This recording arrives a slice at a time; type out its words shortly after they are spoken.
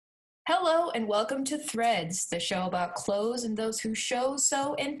Hello and welcome to Threads, the show about clothes and those who show,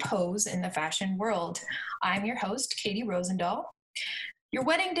 sew, and pose in the fashion world. I'm your host, Katie Rosendahl. Your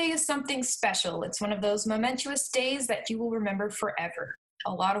wedding day is something special. It's one of those momentous days that you will remember forever.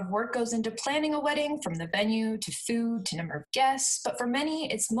 A lot of work goes into planning a wedding, from the venue to food to number of guests, but for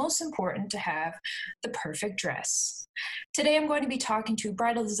many, it's most important to have the perfect dress. Today, I'm going to be talking to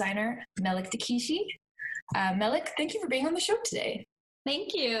bridal designer Melek Dikici. Melek, thank you for being on the show today.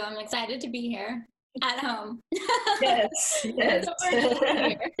 Thank you. I'm excited to be here at home. Yes, yes.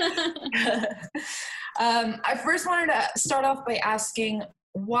 I first wanted to start off by asking,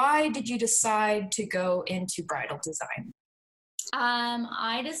 why did you decide to go into bridal design?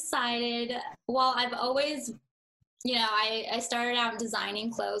 I decided, I've always, I started out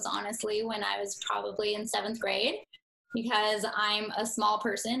designing clothes, honestly, when I was probably in 7th grade, because I'm a small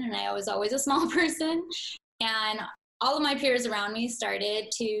person and I was always a small person. And all of my peers around me started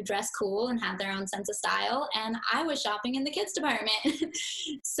to dress cool and have their own sense of style, and I was shopping in the kids department.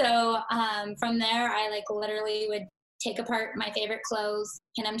 So from there, I literally would take apart my favorite clothes,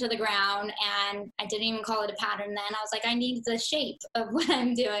 pin them to the ground, and I didn't even call it a pattern then. I was like, I need the shape of what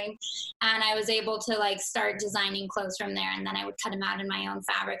I'm doing, and I was able to start designing clothes from there, and then I would cut them out in my own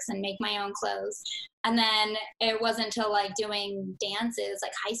fabrics and make my own clothes. And then it wasn't until doing dances,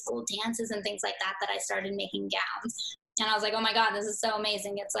 high school dances and things like that, that I started making gowns. And I was like, oh my God, this is so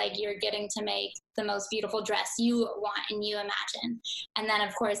amazing. It's like you're getting to make the most beautiful dress you want and you imagine. And then,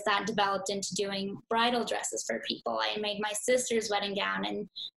 of course, that developed into doing bridal dresses for people. I made my sister's wedding gown, and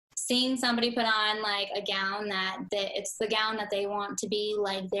seeing somebody put on a gown that it's the gown that they want to be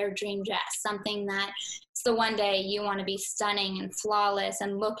their dream dress, something that it's the one day you want to be stunning and flawless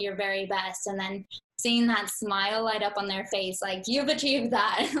and look your very best. And then seeing that smile light up on their face, you've achieved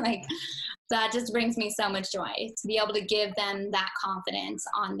that, that just brings me so much joy to be able to give them that confidence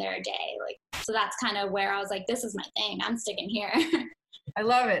on their day. So that's kind of where I was like, this is my thing. I'm sticking here. I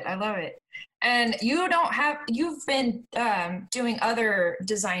love it. I love it. And you've been doing other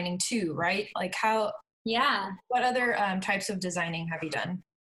designing too, right? Yeah. What other types of designing have you done?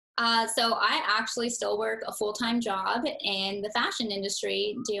 So I actually still work a full-time job in the fashion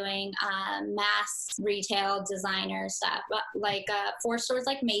industry doing mass retail designer stuff, for stores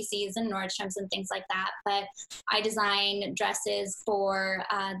like Macy's and Nordstrom's and things like that. But I design dresses for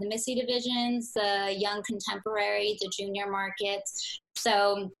the Missy divisions, the young contemporary, the junior markets.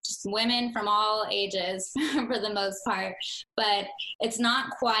 So just women from all ages for the most part, but it's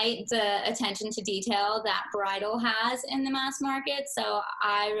not quite the attention to detail that bridal has in the mass market. So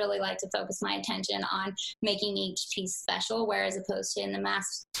I really like to focus my attention on making each piece special, whereas opposed to in the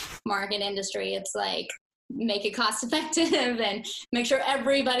mass market industry, it's make it cost effective and make sure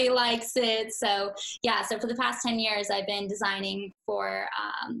everybody likes it. So for the past 10 years, I've been designing for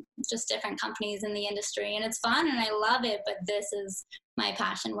just different companies in the industry, and it's fun and I love it, but this is my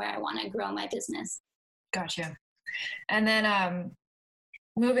passion where I want to grow my business. Gotcha. And then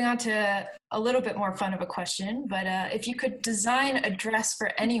moving on to a little bit more fun of a question, but if you could design a dress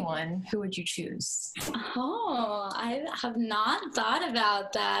for anyone, who would you choose? Oh, I have not thought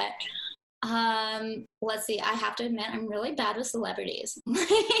about that. Let's see. I have to admit, I'm really bad with celebrities.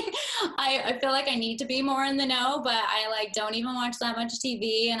 I feel like I need to be more in the know, but I don't even watch that much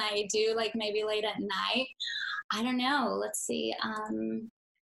TV, and I do maybe late at night. I don't know. Let's see.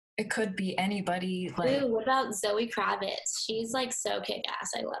 It could be anybody. Ooh, what about Zoe Kravitz? She's so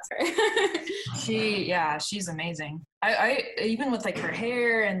kick-ass. I love her. She's amazing. I even with her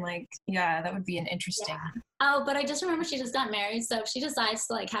hair and that would be an interesting. Yeah. Oh, but I just remember she just got married, so if she decides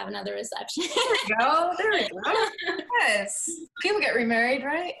to have another reception. There we go. Yes. People get remarried,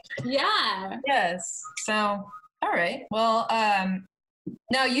 right? Yeah. Yes. So, all right. Well,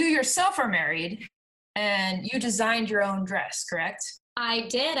 now you yourself are married and you designed your own dress, correct? I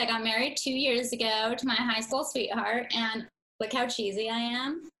did. I got married 2 years ago to my high school sweetheart, and look how cheesy I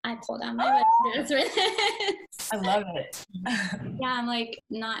am. I pulled out my wedding dress for this. I love it. Yeah, I'm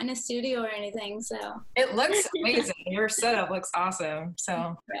not in a studio or anything, so. It looks amazing. Your setup looks awesome.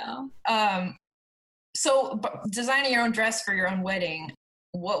 So, designing your own dress for your own wedding,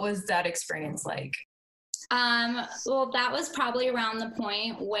 what was that experience like? That was probably around the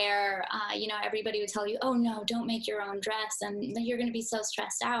point where, everybody would tell you, oh no, don't make your own dress and you're going to be so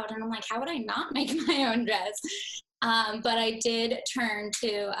stressed out. And I'm like, how would I not make my own dress? But I did turn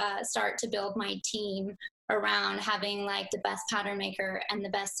to start to build my team around having the best pattern maker and the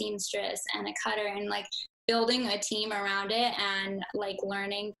best seamstress and a cutter, and building a team around it, and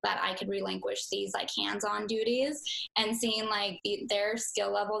learning that I could relinquish these hands-on duties, and seeing their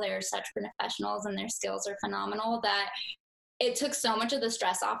skill level. They're such professionals and their skills are phenomenal, that it took so much of the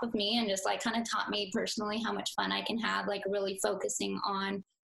stress off of me and just like kind of taught me personally how much fun I can have, like really focusing on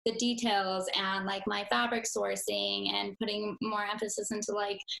the details and like my fabric sourcing and putting more emphasis into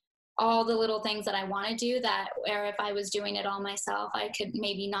like all the little things that I want to do, that where if I was doing it all myself, I could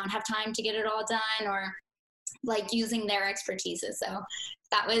maybe not have time to get it all done, or like using their expertise. So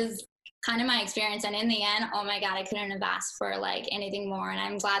that was kind of my experience. And in the end, oh my God, I couldn't have asked for like anything more. And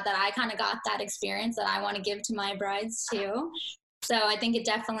I'm glad that I kind of got that experience that I want to give to my brides too. So I think it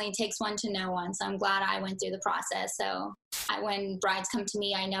definitely takes one to know one. So I'm glad I went through the process. So when brides come to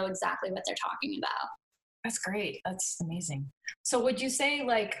me, I know exactly what they're talking about. That's great. That's amazing. So would you say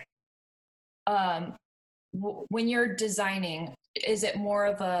like, when you're designing, is it more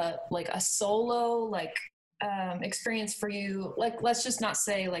of a solo experience for you? Like, let's just not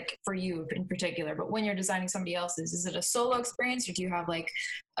say like for you in particular, but when you're designing somebody else's, is it a solo experience, or do you have like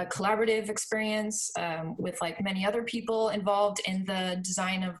a collaborative experience with like many other people involved in the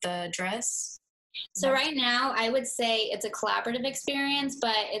design of the dress? So right now, I would say it's a collaborative experience,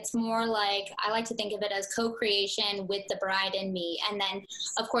 but it's more like, I like to think of it as co-creation with the bride and me. And then,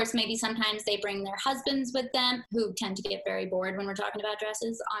 of course, maybe sometimes they bring their husbands with them, who tend to get very bored when we're talking about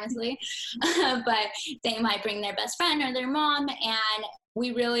dresses, honestly. But they might bring their best friend or their mom, and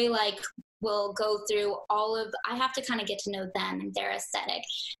we really like will go through I have to kind of get to know them and their aesthetic,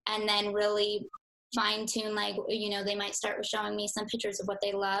 and then really fine tune, like, you know, they might start with showing me some pictures of what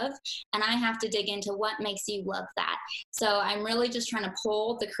they love, and I have to dig into what makes you love that. So I'm really just trying to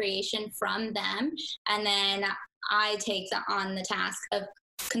pull the creation from them, and then I take on the task of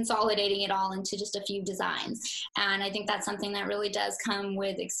consolidating it all into just a few designs. And I think that's something that really does come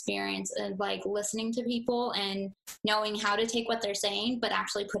with experience and like listening to people and knowing how to take what they're saying, but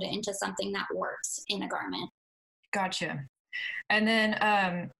actually put it into something that works in a garment. Gotcha. And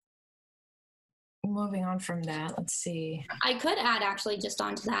then, moving on from that, let's see. I could add actually just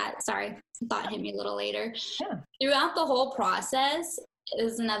onto that. Sorry, thought hit me a little later. Yeah. Throughout the whole process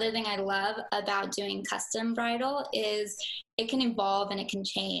is another thing I love about doing custom bridal is it can evolve and it can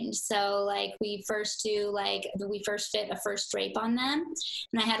change. So like we first fit a first drape on them.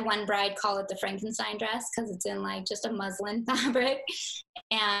 And I had one bride call it the Frankenstein dress because it's in like just a muslin fabric.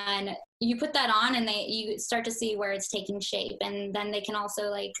 And you put that on and you start to see where it's taking shape. And then they can also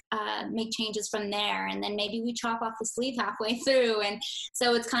like make changes from there. And then maybe we chop off the sleeve halfway through. And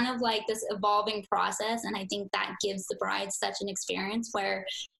so it's kind of like this evolving process. And I think that gives the bride such an experience where,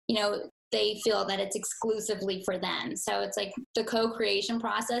 you know, they feel that it's exclusively for them. So it's like the co-creation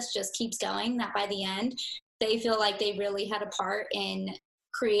process just keeps going, that by the end, they feel like they really had a part in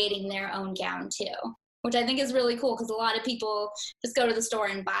creating their own gown too, which I think is really cool because a lot of people just go to the store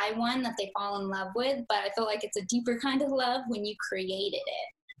and buy one that they fall in love with. But I feel like it's a deeper kind of love when you created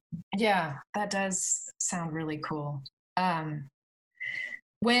it. Yeah, that does sound really cool. How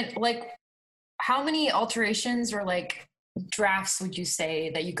many alterations or like drafts would you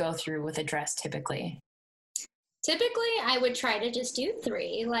say that you go through with a dress typically? Typically, I would try to just do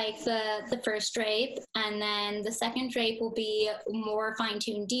 3, like the first drape, and then the second drape will be more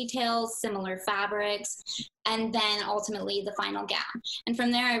fine-tuned details, similar fabrics, and then ultimately the final gown. And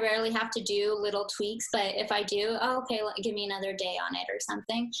from there, I rarely have to do little tweaks, but if I do, give me another day on it or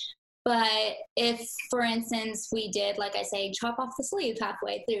something. But if, for instance, we did, like I say, chop off the sleeve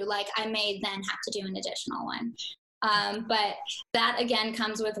halfway through, like I may then have to do an additional one. But that again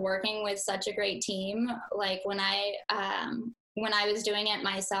comes with working with such a great team. Like when I was doing it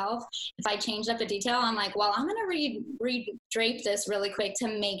myself, if I changed up a detail, I'm like, well, I'm going to re-drape this really quick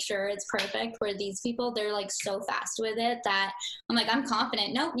to make sure it's perfect. Where these people, they're like so fast with it that I'm like, I'm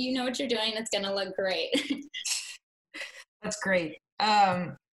confident. Nope, you know what you're doing. It's going to look great. That's great.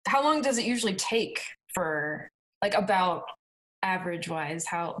 How long does it usually take for, like, about average wise,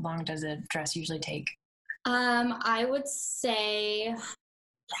 how long does a dress usually take? I would say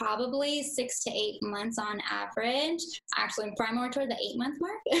probably 6 to 8 months on average. Actually, probably more toward the 8-month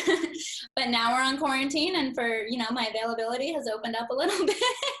mark. But now we're on quarantine, and my availability has opened up a little bit.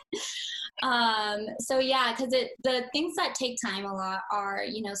 So yeah, because the things that take time a lot are,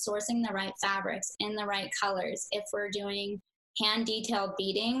 sourcing the right fabrics in the right colors. If we're doing hand detailed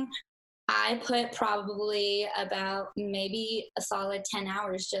beading, I put probably about maybe a solid 10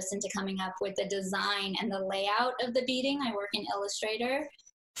 hours just into coming up with the design and the layout of the beading. I work in Illustrator.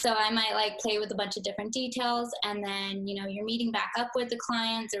 So I might like play with a bunch of different details, and then, you're meeting back up with the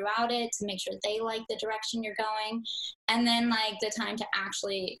client throughout it to make sure they like the direction you're going. and then like the time to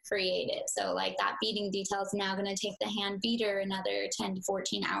actually create it. So like that beading detail is now going to take the hand beater another 10 to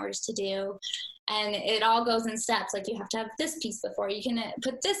 14 hours to do. And it all goes in steps. Like you have to have this piece before you can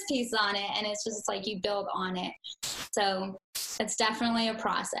put this piece on it. And it's just like you build on it. So it's definitely a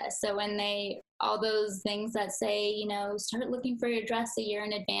process. So when all those things that say, you know, start looking for your dress a year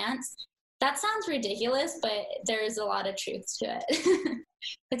in advance, that sounds ridiculous, but there's a lot of truth to it.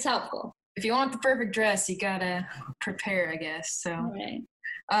 It's helpful. If you want the perfect dress, you gotta prepare, I guess. So, right.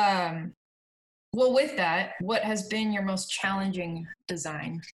 Well, with that, what has been your most challenging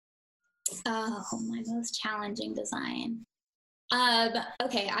design? Oh, my most challenging design.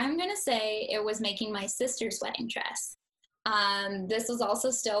 Okay, I'm gonna say it was making my sister's wedding dress. This was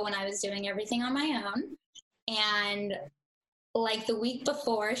also still when I was doing everything on my own, and like the week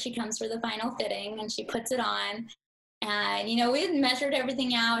before, she comes for the final fitting and she puts it on. And, you know, we had measured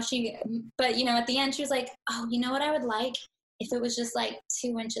everything out. But, you know, at the end, she was like, oh, you know what I would like? If it was just like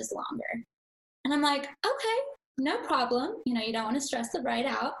 2 inches longer. And I'm like, okay, no problem. You know, you don't want to stress the bride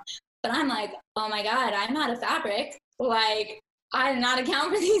out. But I'm like, oh my God, I'm out of fabric. Like, I did not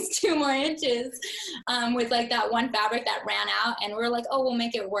account for these 2 more inches with like that one fabric that ran out. And we're like, oh, we'll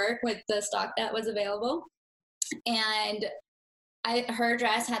make it work with the stock that was available. And her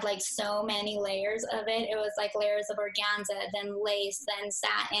dress had like so many layers of it. It was like layers of organza, then lace, then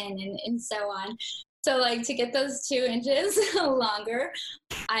satin, and so on. So like to get those 2 inches longer,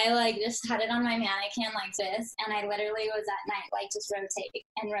 I like just had it on my mannequin like this, and I literally was at night like just rotate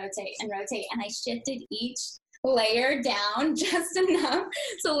and rotate and rotate, and I shifted each layer down just enough.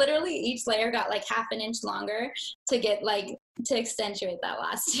 So literally each layer got like half an inch longer to get like to accentuate that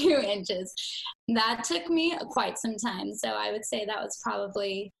last 2 inches. That took me quite some time. So I would say that was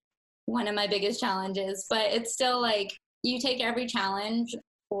probably one of my biggest challenges, but it's still like you take every challenge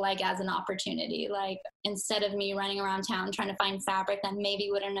like as an opportunity. Like instead of me running around town trying to find fabric that maybe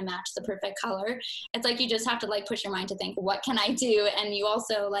wouldn't have matched the perfect color, it's like you just have to like push your mind to think, what can I do? And you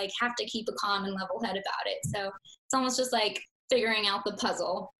also like have to keep a calm and level head about it. So it's almost just like figuring out the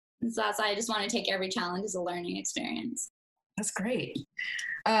puzzle. And so that's why I just want to take every challenge as a learning experience. That's great.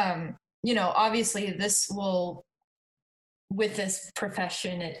 You know, obviously with this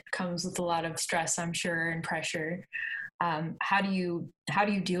profession, it comes with a lot of stress, I'm sure, and pressure. How do you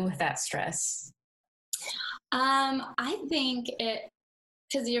deal with that stress? I think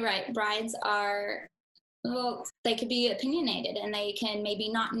because you're right, brides are, well, they could be opinionated and they can maybe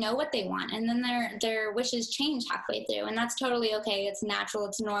not know what they want. And then their wishes change halfway through. And that's totally okay. It's natural.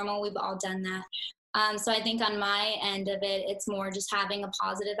 It's normal. We've all done that. So I think on my end of it, it's more just having a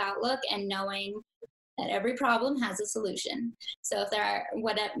positive outlook and knowing that every problem has a solution. So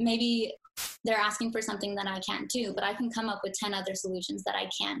if maybe they're asking for something that I can't do, but I can come up with 10 other solutions that I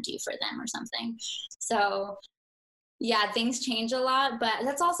can do for them or something. So yeah, things change a lot, but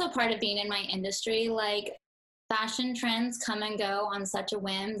that's also part of being in my industry. Like fashion trends come and go on such a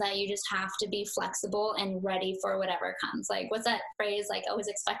whim that you just have to be flexible and ready for whatever comes. Like what's that phrase? Like always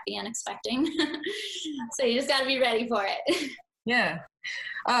expect the unexpected. So you just got to be ready for it. Yeah.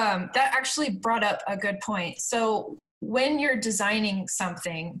 That actually brought up a good point. So when you're designing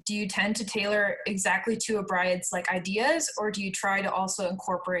something, do you tend to tailor exactly to a bride's like ideas, or do you try to also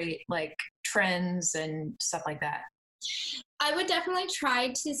incorporate like trends and stuff like that? I would definitely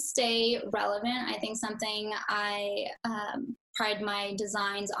try to stay relevant. I think something I pride my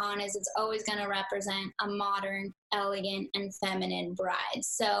designs on is it's always going to represent a modern, elegant, and feminine bride.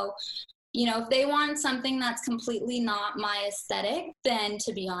 So you know, if they want something that's completely not my aesthetic, then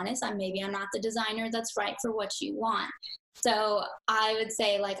to be honest, I'm not the designer that's right for what you want. So I would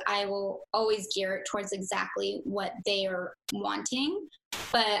say like I will always gear it towards exactly what they are wanting.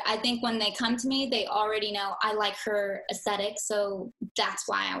 But I think when they come to me, they already know I like her aesthetic. So that's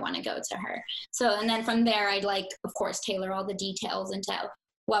why I want to go to her. So, and then from there, I'd like, of course, tailor all the details into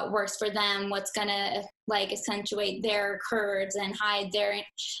what works for them, what's gonna like accentuate their curves and hide their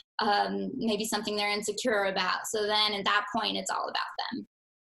maybe something they're insecure about. So then at that point, it's all about them.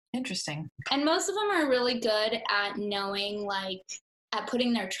 Interesting. And most of them are really good at knowing, like, at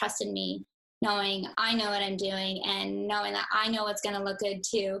putting their trust in me, knowing I know what I'm doing and knowing that I know what's going to look good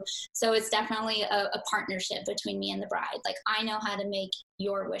too. So it's definitely a partnership between me and the bride. Like, I know how to make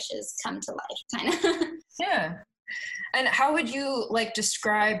your wishes come to life, kind of. Yeah. And how would you like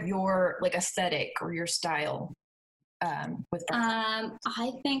describe your like aesthetic or your style with brides?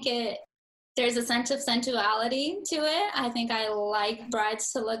 I think there's a sense of sensuality to it. I think I like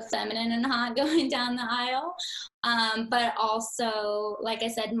brides to look feminine and hot going down the aisle, but also, like I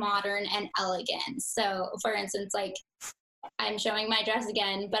said, modern and elegant. So, for instance, like I'm showing my dress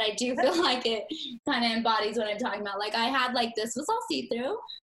again, but I do feel like it kind of embodies what I'm talking about. Like I had like, this was all see-through,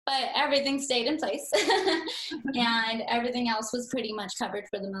 but everything stayed in place and everything else was pretty much covered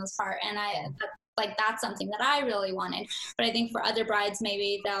for the most part. And that's something that I really wanted. But I think for other brides,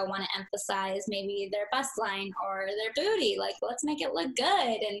 maybe they'll want to emphasize maybe their bust line or their booty. Like, let's make it look good.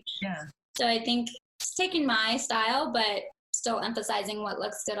 And so I think it's taking my style, but still emphasizing what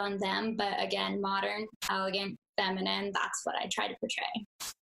looks good on them. But again, modern, elegant, feminine, that's what I try to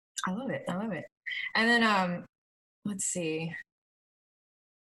portray. I love it. And then, let's see.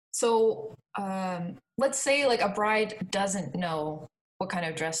 So, let's say like a bride doesn't know what kind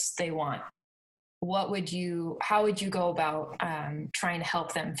of dress they want. How would you go about trying to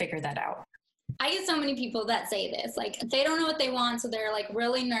help them figure that out? I get so many people that say this, like they don't know what they want. So they're like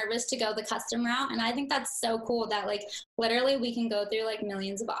really nervous to go the custom route. And I think that's so cool that like literally we can go through like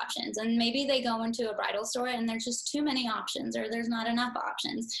millions of options, and maybe they go into a bridal store and there's just too many options or there's not enough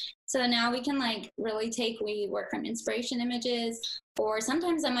options. So now we can like really we work from inspiration images, or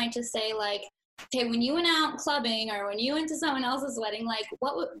sometimes I might just say like, okay, when you went out clubbing or when you went to someone else's wedding, like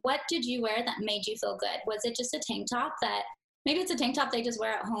what did you wear that made you feel good? Was it just a tank top that maybe it's a tank top they just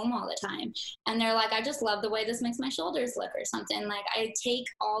wear at home all the time? And they're like, I just love the way this makes my shoulders look or something. Like I take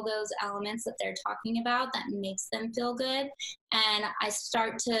all those elements that they're talking about that makes them feel good. And I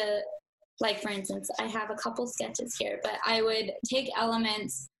start to, like, for instance, I have a couple sketches here, but I would take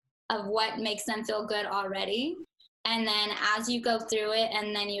elements of what makes them feel good already. And then as you go through it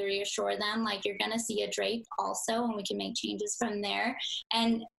and then you reassure them, like you're going to see a drape also, and we can make changes from there.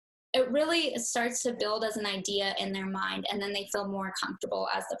 And it really starts to build as an idea in their mind, and then they feel more comfortable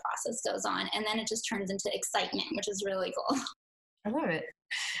as the process goes on. And then it just turns into excitement, which is really cool. I love it.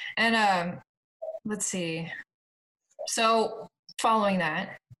 And let's see. So following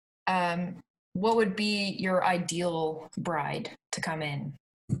that, what would be your ideal bride to come in?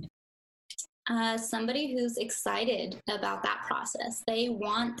 Somebody who's excited about that process. They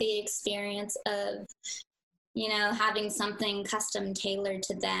want the experience of, having something custom tailored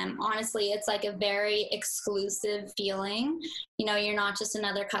to them. Honestly, it's like a very exclusive feeling. You're not just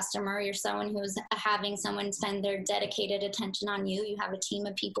another customer. You're someone who's having someone spend their dedicated attention on you. You have a team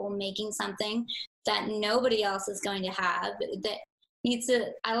of people making something that nobody else is going to have.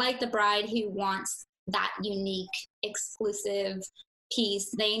 I like the bride who wants that unique, exclusive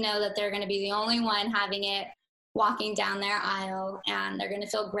piece. They know that they're going to be the only one having it, walking down their aisle, and they're going to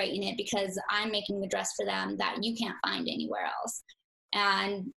feel great in it because I'm making the dress for them that you can't find anywhere else.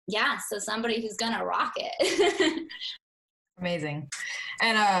 And so somebody who's going to rock it. Amazing.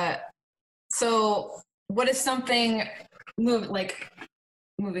 And so what is something,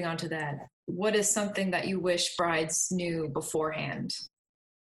 moving on to that, what is something that you wish brides knew beforehand?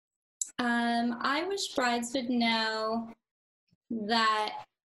 I wish brides would know that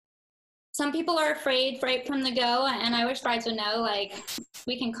some people are afraid right from the go, and I wish brides would know, like,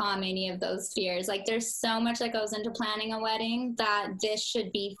 we can calm any of those fears. Like, there's so much that goes into planning a wedding that this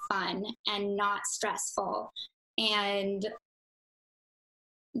should be fun and not stressful, and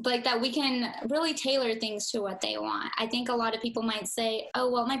like that we can really tailor things to what they want. I think a lot of people might say,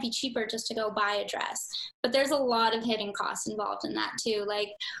 oh, well, it might be cheaper just to go buy a dress, but there's a lot of hidden costs involved in that too. Like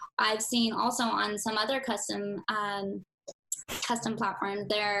I've seen also on some other custom platforms,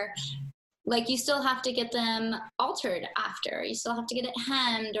 they're like, you still have to get them altered after, you still have to get it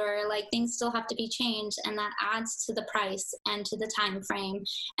hemmed, or like things still have to be changed, and that adds to the price and to the time frame.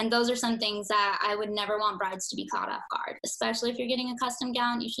 And those are some things that I would never want brides to be caught off guard, especially if you're getting a custom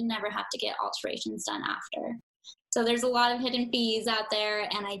gown. You should never have to get alterations done after. So there's a lot of hidden fees out there,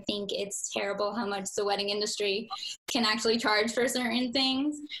 and I think it's terrible how much the wedding industry can actually charge for certain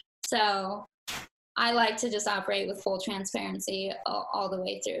things. So I like to just operate with full transparency all the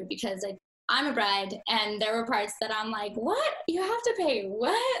way through, because I'm a bride, and there were parts that I'm like, what? You have to pay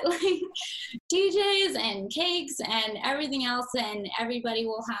what? Like DJs and cakes and everything else, and everybody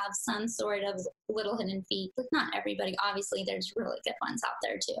will have some sort of little hidden fee. Like not everybody, obviously there's really good ones out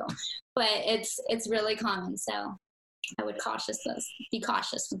there too, but it's really common. So I would be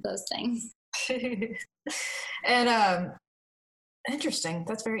cautious with those things. And interesting.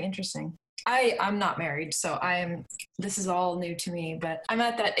 That's very interesting. I'm not married, so this is all new to me, but I'm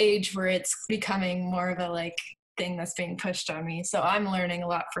at that age where it's becoming more of a like thing that's being pushed on me. So I'm learning a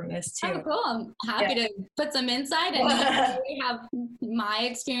lot from this too. Oh, cool. I'm happy to put some insight, and we have my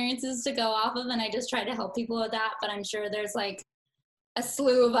experiences to go off of, and I just try to help people with that, but I'm sure there's like a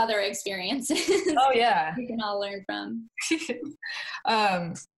slew of other experiences. Oh yeah. We can all learn from.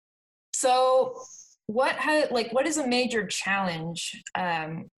 So what is a major challenge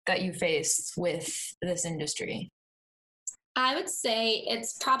that you faced with this industry? I would say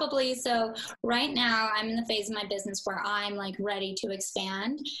it's probably, so right now I'm in the phase of my business where I'm like ready to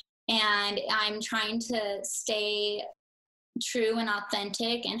expand, and I'm trying to stay true and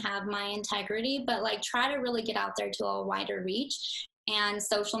authentic and have my integrity, but like try to really get out there to a wider reach. And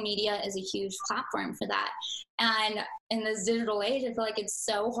social media is a huge platform for that. And in this digital age, I feel like it's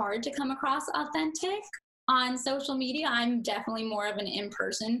so hard to come across authentic on social media. I'm definitely more of an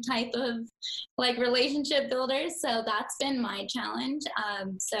in-person type of like relationship builder. So that's been my challenge.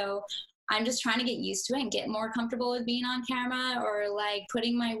 So I'm just trying to get used to it and get more comfortable with being on camera or like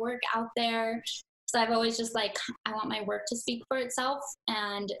putting my work out there. So I've always just like, I want my work to speak for itself.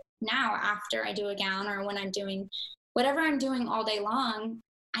 And now after I do a gown or when I'm doing whatever I'm doing all day long,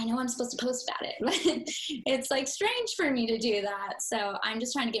 I know I'm supposed to post about it, but it's like strange for me to do that. So I'm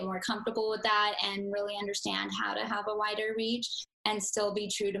just trying to get more comfortable with that and really understand how to have a wider reach and still be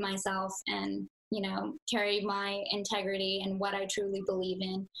true to myself and, you know, carry my integrity and what I truly believe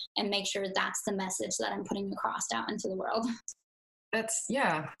in and make sure that's the message that I'm putting across out into the world.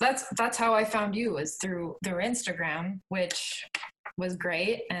 That's how I found you, is through Instagram, which was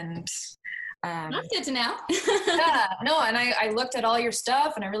great. And that's good to know. yeah, no, and I looked at all your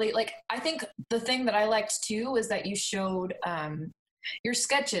stuff, and I really like, I think the thing that I liked too was that you showed your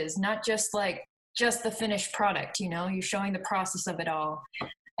sketches, not just the finished product, you know, you showing the process of it all.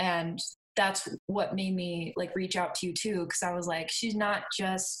 And that's what made me like reach out to you too, because I was like, she's not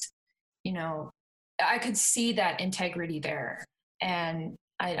just, you know, I could see that integrity there. And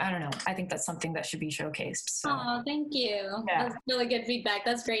I don't know. I think that's something that should be showcased. So. Oh, thank you. Yeah. That's really good feedback.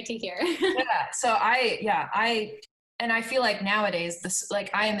 That's great to hear. Yeah. So and I feel like nowadays this,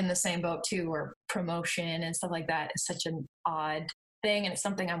 like I am in the same boat too, where promotion and stuff like that is such an odd thing. And it's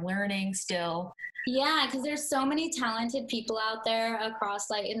something I'm learning still. Yeah, because there's so many talented people out there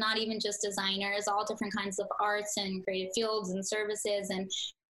across, like, not even just designers, all different kinds of arts and creative fields and services. And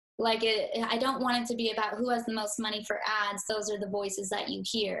like I don't want it to be about who has the most money for ads. Those are the voices that you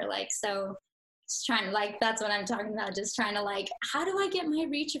hear. Like, so just trying to, like, that's what I'm talking about. Just trying to, like, how do I get my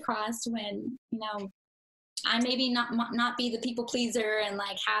reach across when, you know, I maybe not be the people pleaser and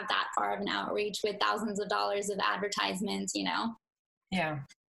like have that far of an outreach with thousands of dollars of advertisements, you know? Yeah.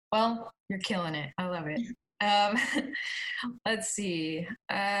 Well, you're killing it. I love it. Let's see.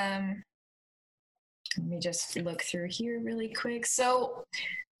 Let me just look through here really quick. So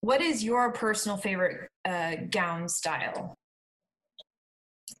what is your personal favorite gown style?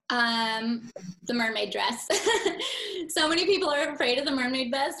 The mermaid dress. So many people are afraid of the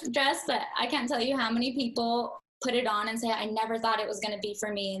mermaid dress, but I can't tell you how many people put it on and say, I never thought it was going to be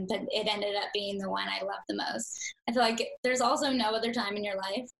for me, and but it ended up being the one I love the most. I feel like there's also no other time in your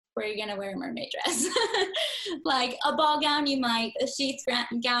life where you're going to wear a mermaid dress. Like a ball gown you might, a sheath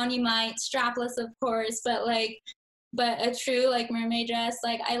gown you might, strapless of course, but a true like mermaid dress,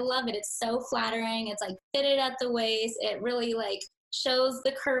 like I love it. It's so flattering. It's like fitted at the waist. It really like shows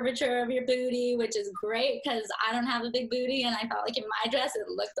the curvature of your booty, which is great because I don't have a big booty, and I felt like in my dress it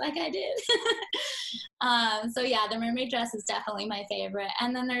looked like I did. So yeah, the mermaid dress is definitely my favorite.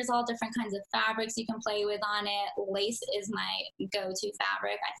 And then there's all different kinds of fabrics you can play with on it. Lace is my go-to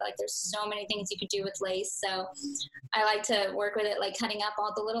fabric. I feel like there's so many things you could do with lace, so I like to work with it, like cutting up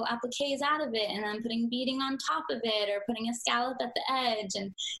all the little appliques out of it and then putting beading on top of it or putting a scallop at the edge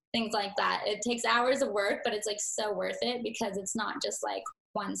and things like that. It takes hours of work, but it's like so worth it because it's not just like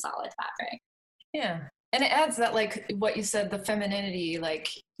one solid fabric. Yeah. And it adds that, like what you said, the femininity, like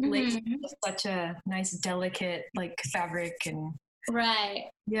lace is such a nice, delicate, like fabric. And right.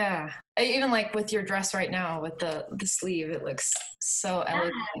 Yeah. Even like with your dress right now with the sleeve, it looks so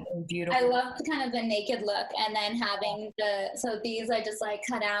elegant and beautiful. I love the kind of the naked look, and then having so these I just like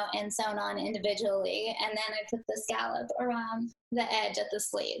cut out and sewn on individually, and then I put the scallop around the edge at the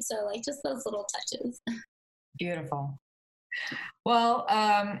sleeve. So like just those little touches. Beautiful. Well,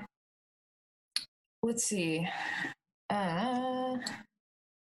 let's see. I'm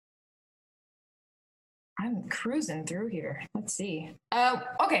cruising through here. Let's see.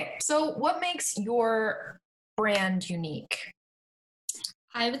 Okay, so what makes your brand unique?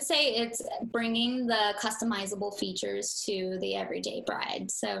 I would say it's bringing the customizable features to the everyday bride.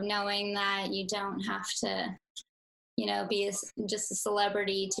 So knowing that you don't have to, you know, be just a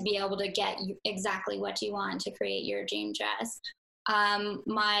celebrity to be able to get exactly what you want to create your dream dress.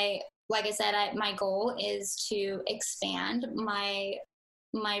 Like I said, my goal is to expand my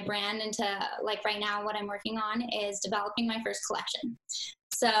brand into, like right now what I'm working on is developing my first collection.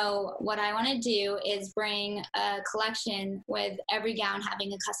 So what I want to do is bring a collection with every gown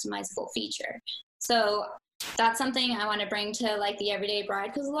having a customizable feature. So that's something I want to bring to like the everyday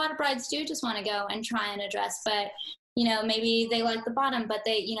bride, because a lot of brides do just want to go and try on a dress, but maybe they like the bottom, but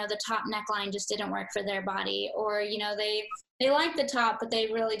they, the top neckline just didn't work for their body, or, they like the top, but they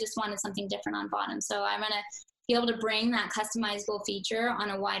really just wanted something different on bottom. So I'm going to be able to bring that customizable feature on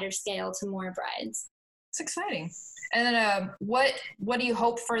a wider scale to more brides. It's exciting. And then what do you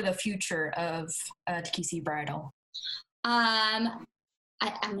hope for the future of Dikici Bridal? I'm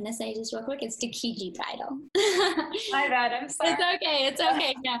going to say just real quick, it's Dikici Bridal. My bad, I'm sorry. It's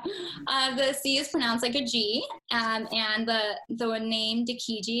okay. Yeah. The C is pronounced like a G, and the name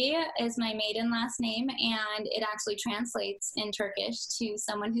Dikici is my maiden last name, and it actually translates in Turkish to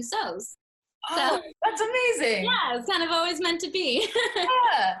someone who sews. Oh, so, that's amazing. Yeah, it's kind of always meant to be.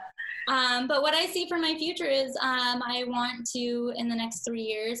 Yeah. But what I see for my future is I want to, in the next 3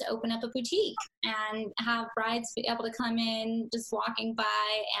 years, open up a boutique and have brides be able to come in just walking by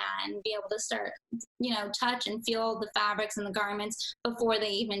and be able to start, touch and feel the fabrics and the garments before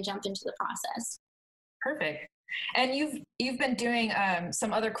they even jump into the process. Perfect. And you've been doing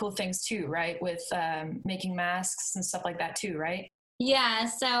some other cool things too, right? With making masks and stuff like that too, right? Yeah,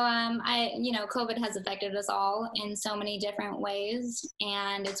 so COVID has affected us all in so many different ways,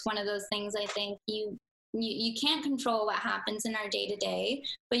 and it's one of those things I think you can't control what happens in our day to day,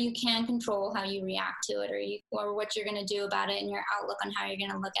 but you can control how you react to it, or what you're going to do about it, and your outlook on how you're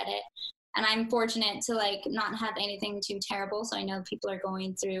going to look at it. And I'm fortunate to not have anything too terrible, so I know people are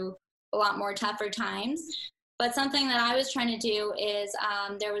going through a lot more tougher times. But something that I was trying to do is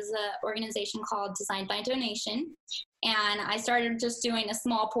there was an organization called Designed by Donation, and I started just doing a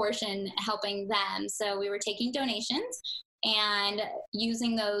small portion helping them. So we were taking donations and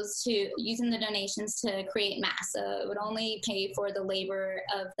using the donations to create masks. So it would only pay for the labor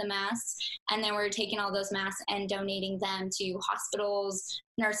of the masks, and then we're taking all those masks and donating them to hospitals,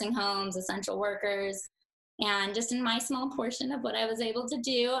 nursing homes, essential workers. And just in my small portion of what I was able to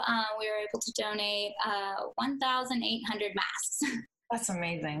do, we were able to donate 1,800 masks. That's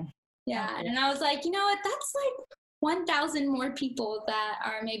amazing. Yeah, and I was like, you know what, that's 1,000 more people that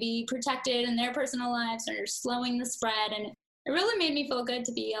are maybe protected in their personal lives or slowing the spread. And it really made me feel good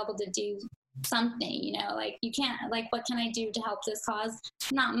to be able to do something, you can't, what can I do to help this cause?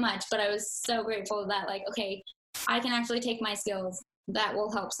 Not much, but I was so grateful that okay, I can actually take my skills that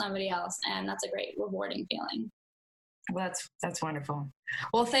will help somebody else. And that's a great rewarding feeling. Well, that's wonderful.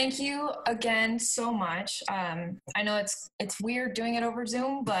 Well, thank you again so much. I know it's weird doing it over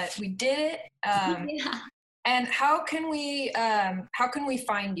Zoom, but we did it. Yeah. And how can we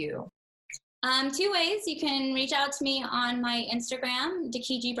find you? 2 ways. You can reach out to me on my Instagram,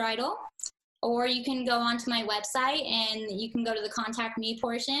 Dikici Bridal, or you can go onto my website and you can go to the contact me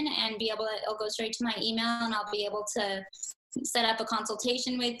portion and it'll go straight to my email, and I'll be able to set up a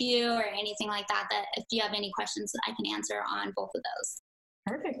consultation with you or anything like that if you have any questions I can answer on both of those.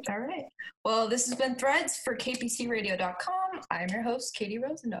 Perfect. All right. Well, this has been Threads for kpcradio.com. I'm your host, Katie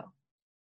Rosendahl.